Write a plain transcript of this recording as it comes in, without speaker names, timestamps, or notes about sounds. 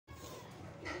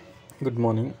Good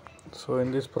morning. So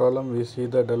in this problem we see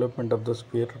the development of the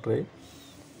square tray.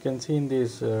 You can see in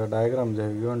this diagram they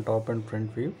have given top and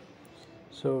front view.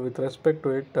 So with respect to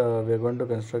it we are going to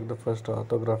construct the first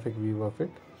orthographic view of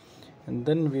it, and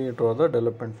then we draw the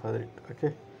development for it.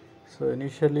 Okay, so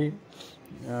initially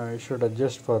you should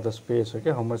adjust for the space. Okay,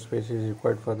 how much space is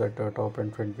required for that top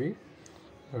and front view.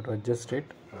 You have to adjust it,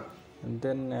 and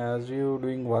then as you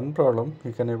doing one problem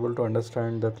you can able to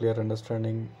understand the clear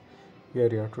understanding here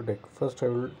you have to take. First I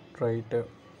will write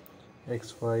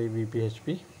xy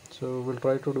vphp. So we'll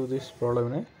try to do this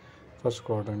problem in a first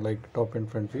quadrant, like top and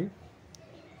front view.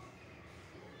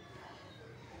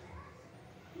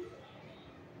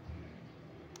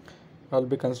 I'll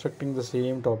be constructing the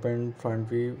same top and front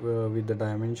view with the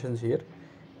dimensions here,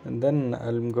 and then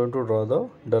I'm going to draw the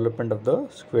development of the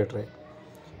square tray.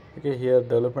 Okay, here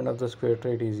development of the square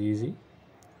tray is easy.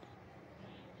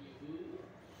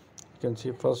 You can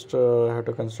see first I have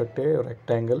to construct a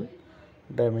rectangle,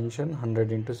 dimension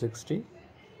 100 into 60.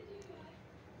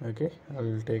 Okay, I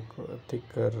will take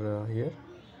thicker here,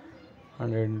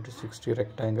 100 into 60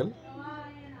 rectangle.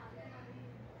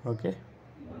 Okay,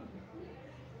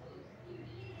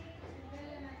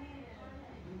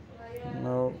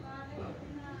 now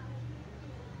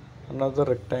another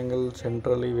rectangle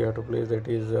centrally we have to place, that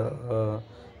is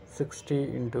 60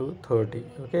 into 30.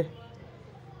 Okay,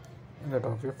 that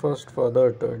of you. First for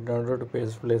that, in order to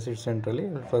place it centrally,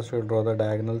 first we'll draw the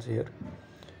diagonals here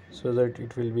so that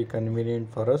it will be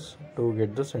convenient for us to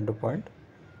get the center point,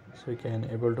 so we can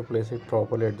able to place it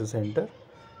properly at the center.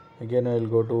 Again I will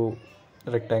go to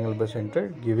rectangle by center,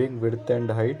 giving width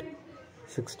and height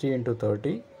 60 into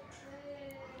 30.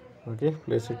 Okay,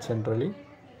 place it centrally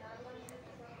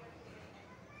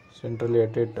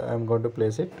at it. I am going to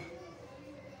place it.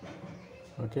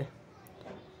 Okay,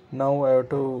 now I have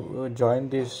to join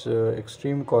these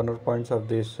extreme corner points of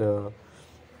these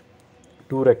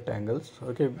two rectangles.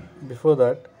 Okay, before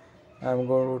that I am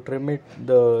going to trim it,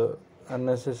 the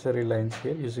unnecessary lines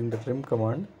here, using the trim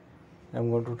command. I am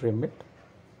going to trim it.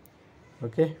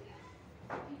 Okay,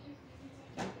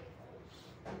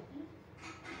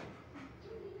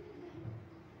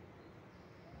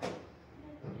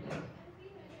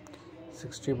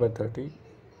 by 30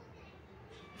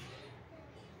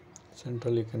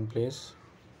 central you can place.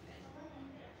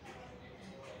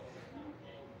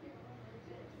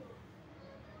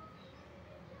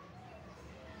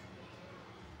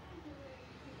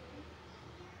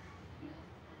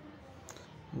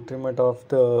 Trim it off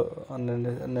the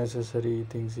unnecessary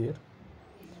things here.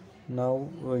 Now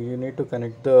you need to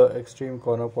connect the extreme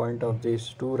corner point of these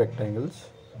two rectangles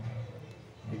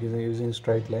using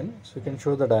straight line. So you can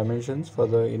show the dimensions for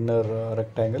the inner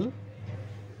rectangle.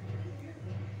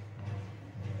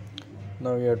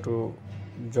 Now you have to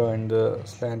join the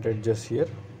slant edges here,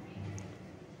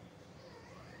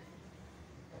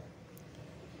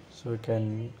 so you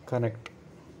can connect.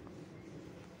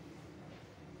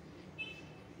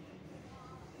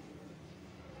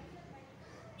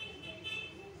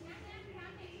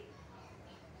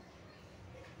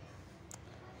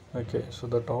 Okay, so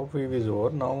the top view is over.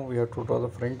 Now we have to draw the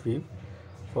front view.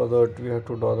 For that we have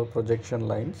to draw the projection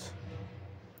lines.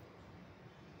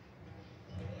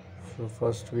 So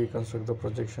first we construct the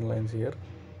projection lines here.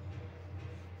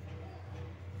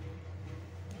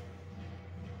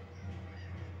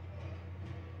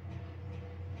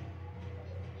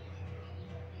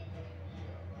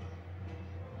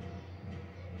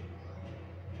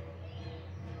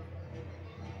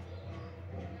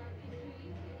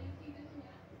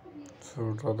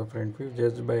 So draw the front view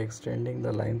just by extending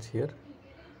the lines here.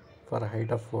 For a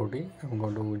height of 40, I'm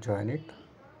going to join it.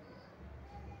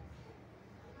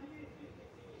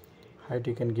 Height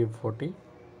you can give 40,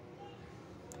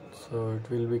 so it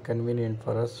will be convenient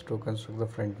for us to construct the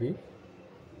front view.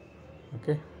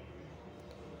 Okay,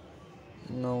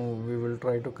 now we will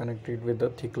try to connect it with the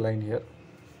thick line here.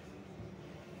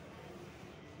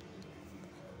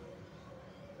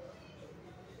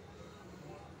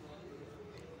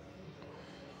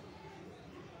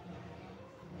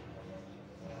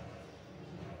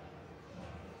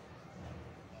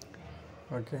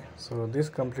 Okay, so this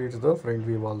completes the front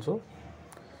view also.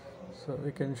 So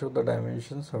we can show the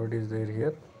dimensions, how it is there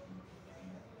here.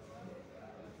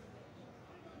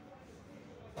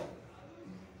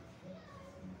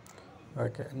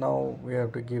 Okay, now we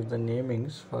have to give the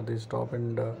namings for this top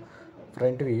and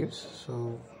front views.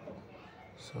 So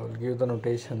I'll give the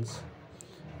notations.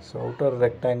 So outer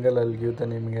rectangle I'll give the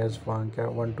naming as 1,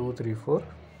 2, 3, 4.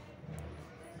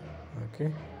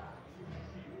 Okay,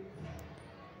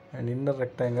 and inner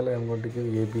rectangle I am going to give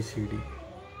ABCD.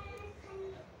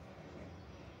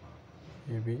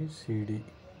 ABCD.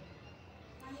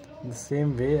 In the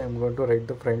same way, I'm going to write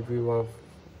the front view of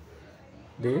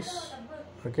this.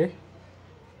 Okay.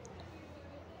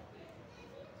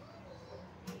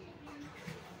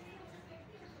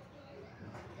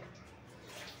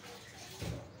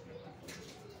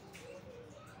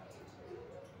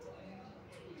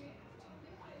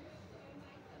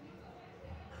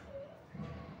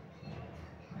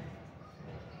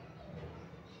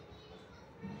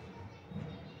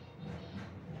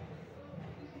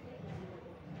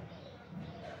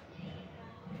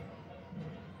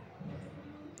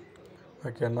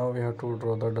 Okay, now we have to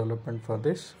draw the development for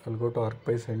this. I'll go to arc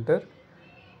by center.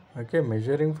 Okay,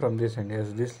 measuring from this end.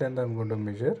 Yes, this length I'm going to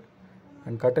measure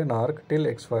and cut an arc till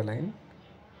XY line.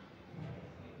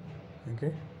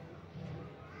 Okay.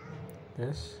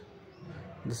 Yes.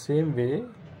 The same way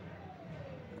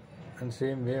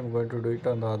I'm going to do it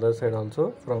on the other side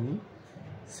also, from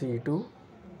C to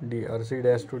D, or C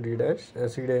dash to D dash,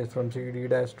 C dash from C D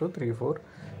dash to 3 4,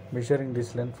 measuring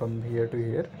this length from here to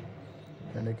here,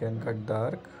 and I can cut the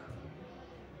arc.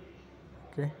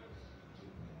 Okay.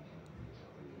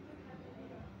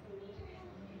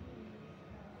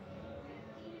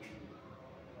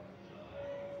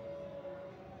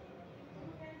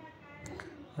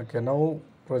 Okay, now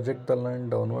project the line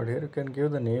downward here. You can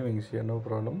give the namings here, no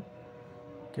problem.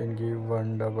 You can give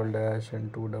 1 double dash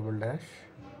and 2 double dash,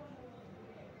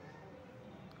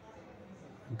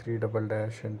 3 double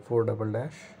dash and 4 double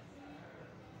dash.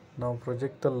 Now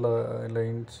project the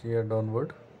lines here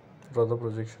downward. Draw the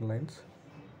projection lines.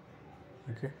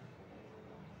 Okay.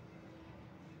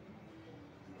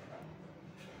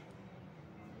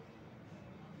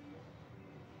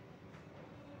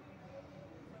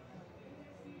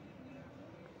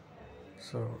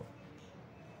 So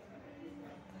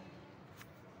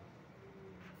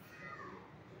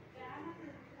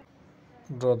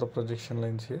draw the projection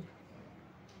lines here.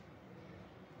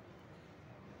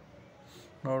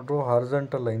 Now draw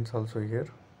horizontal lines also here,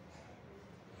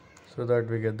 so that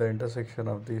we get the intersection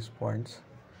of these points.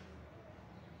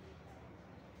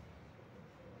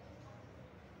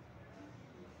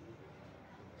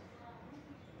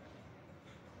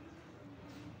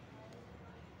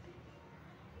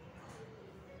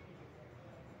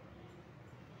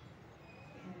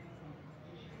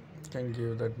 Can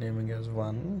give that naming as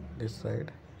 1 this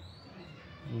side,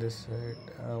 this side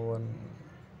 1.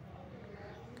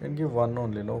 Can give 1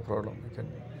 only, no problem. You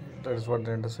can, that is what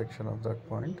the intersection of that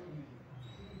point.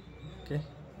 Okay.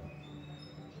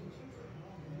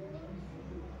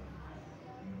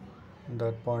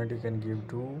 That point you can give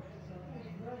 2.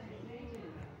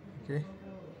 Okay.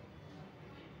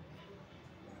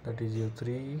 That is your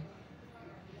 3.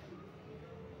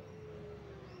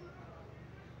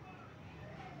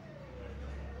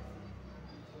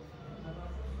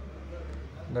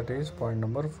 That is point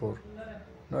number 4.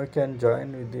 Now you can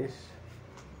join with this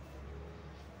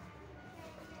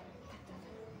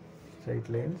straight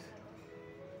lines.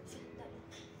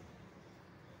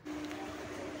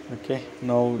 Okay,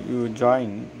 now you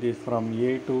join this from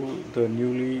A to the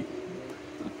newly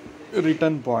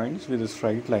written points with a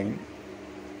straight line.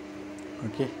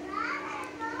 Okay,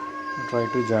 try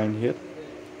to join here.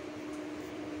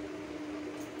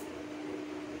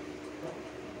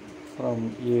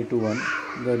 From A to 1,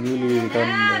 the newly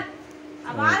written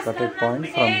cutted point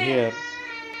from here.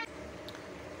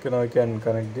 Okay, now I can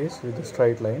connect this with a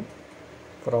straight line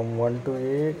from 1 to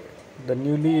A, the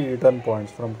newly written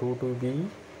points from 2 to B,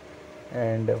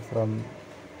 and from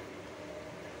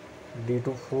D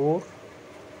to 4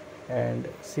 and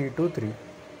C to 3.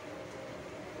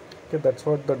 Okay, that's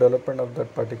what the development of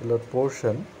that particular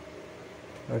portion.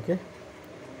 Okay,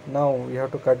 now we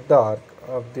have to cut the arc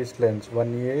of this length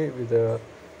 1A with the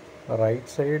right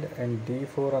side, and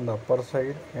D4 on the upper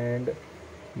side, and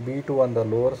B2 on the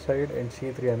lower side, and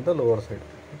C3 on the lower side.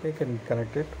 Okay, you can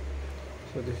connect it.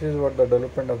 So this is what the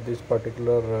development of this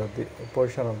particular the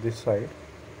portion of this side.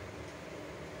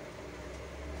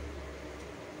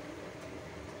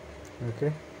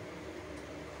 Okay,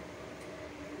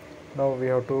 now we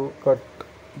have to cut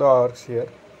the arcs here.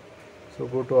 So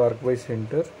go to arc by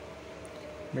center,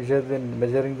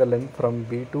 measuring the length from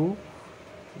B to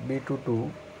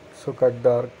 2. So cut the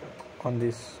arc on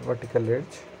this vertical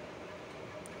edge.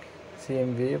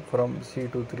 Same way from C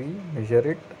to 3,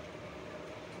 measure it,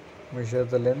 measure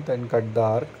the length and cut the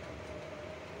arc.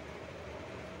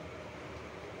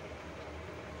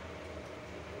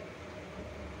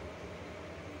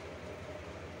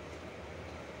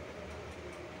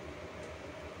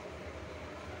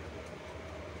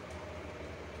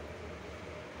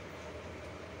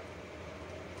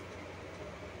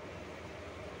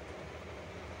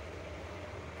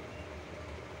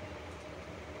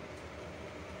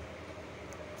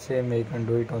 Same you can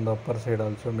do it on the upper side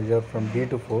also. Measure from D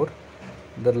to 4.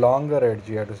 The longer edge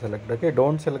you have to select. Okay,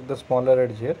 don't select the smaller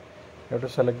edge here. You have to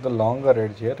select the longer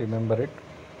edge here. Remember it.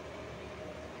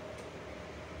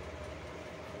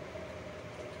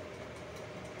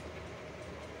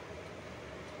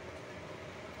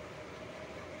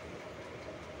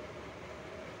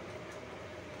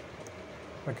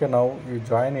 Okay, now you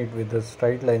join it with the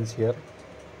straight lines here.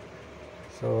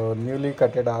 So newly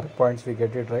cutted arc points we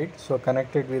get it, right? So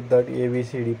connect it with that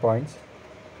ABCD points.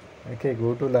 Okay,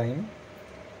 go to line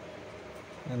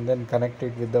and then connect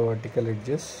it with the vertical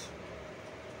edges,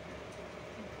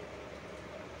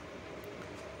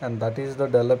 and that is the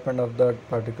development of that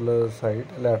particular side,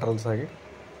 lateral side.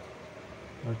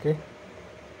 Okay,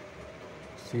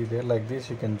 see there, like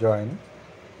this you can join.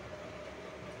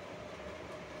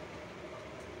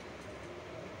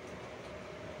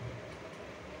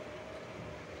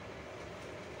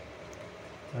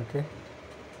 Okay,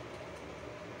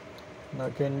 now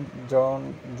you can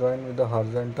join with the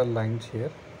horizontal lines here.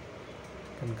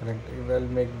 You can connect. You will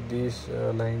make these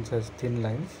lines as thin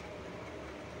lines,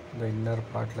 the inner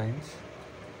part lines.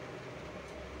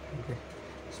 Okay,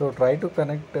 so try to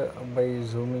connect by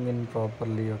zooming in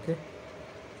properly. Okay,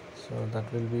 so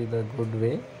that will be the good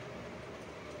way.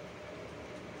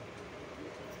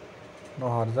 Now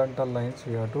horizontal lines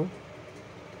we have to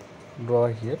draw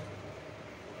here.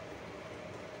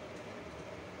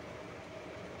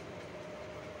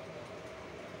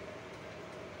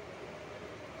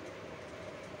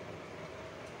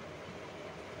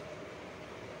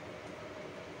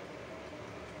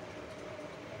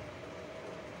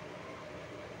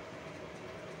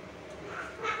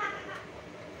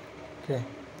 Okay,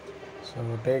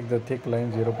 so take the thick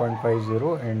line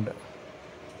 0.50 and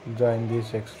join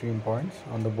these extreme points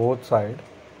on the both side.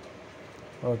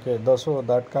 Okay, so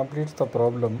that completes the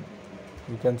problem.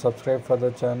 You can subscribe for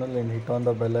the channel and hit on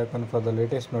the bell icon for the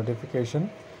latest notification.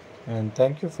 And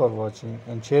thank you for watching,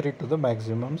 and share it to the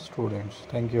maximum students.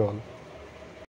 Thank you all.